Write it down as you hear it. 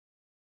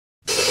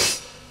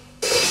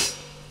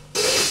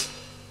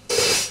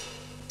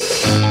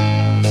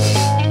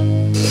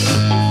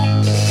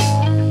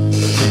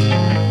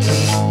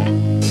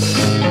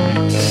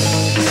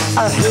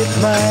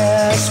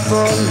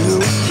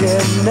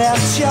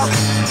ya.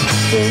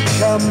 Think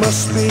I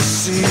must be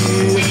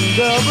seeing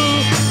double.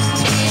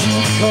 You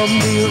come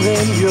near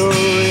and you're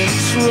in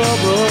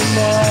trouble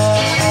now.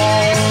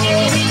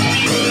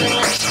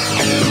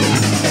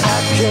 I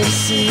can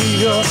see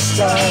your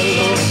style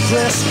of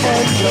dress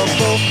and you're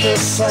both the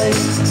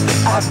same.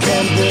 I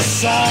can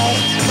decide.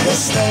 You're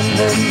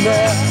standing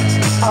there,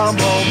 I'm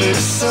always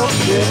so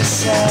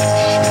inside.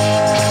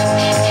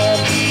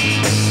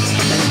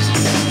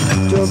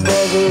 Your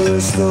brother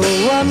is the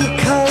one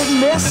called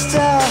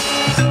Mister,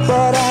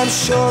 but I'm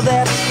sure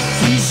that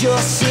he's your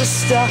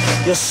sister.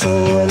 You're so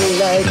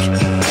alike,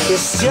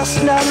 it's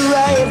just not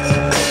right.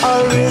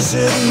 Or is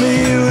it me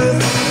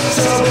with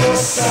double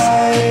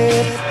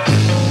sight?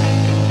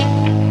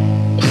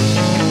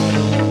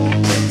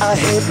 I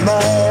hate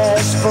my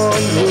eyes for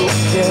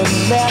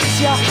looking at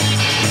ya.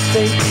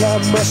 Think I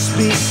must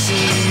be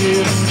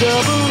seeing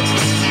double.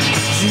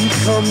 You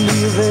come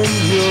near and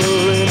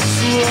you're in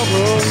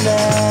trouble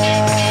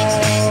now.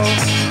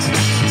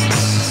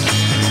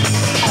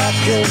 I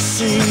can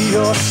see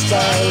your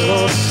style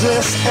of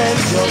dress and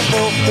you're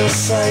both the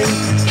same.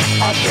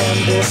 I can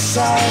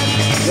decide.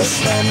 You're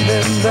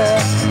standing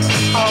there,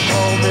 I'm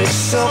always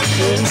stuck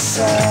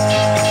inside.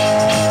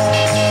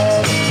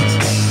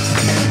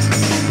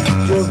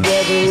 Your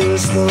brother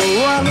is the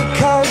one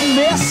called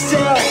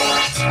Mister,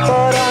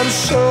 but I'm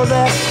sure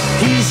that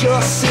he's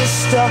your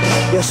sister.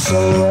 You're so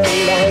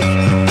alike,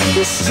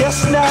 it's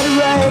just not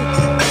right.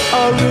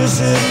 Or is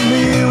it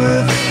me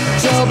with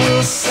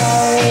double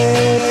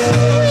sight?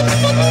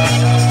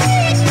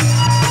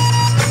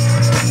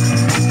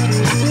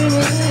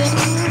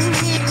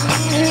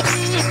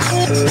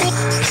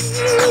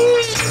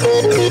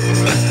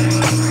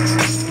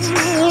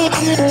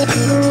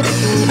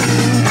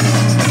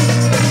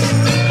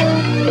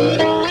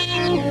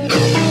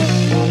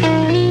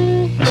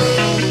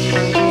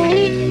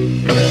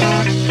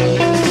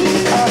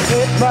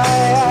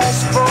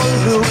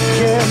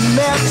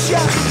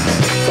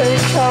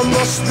 Think I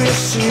must be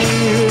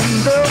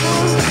seeing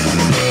double.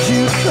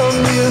 You come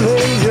near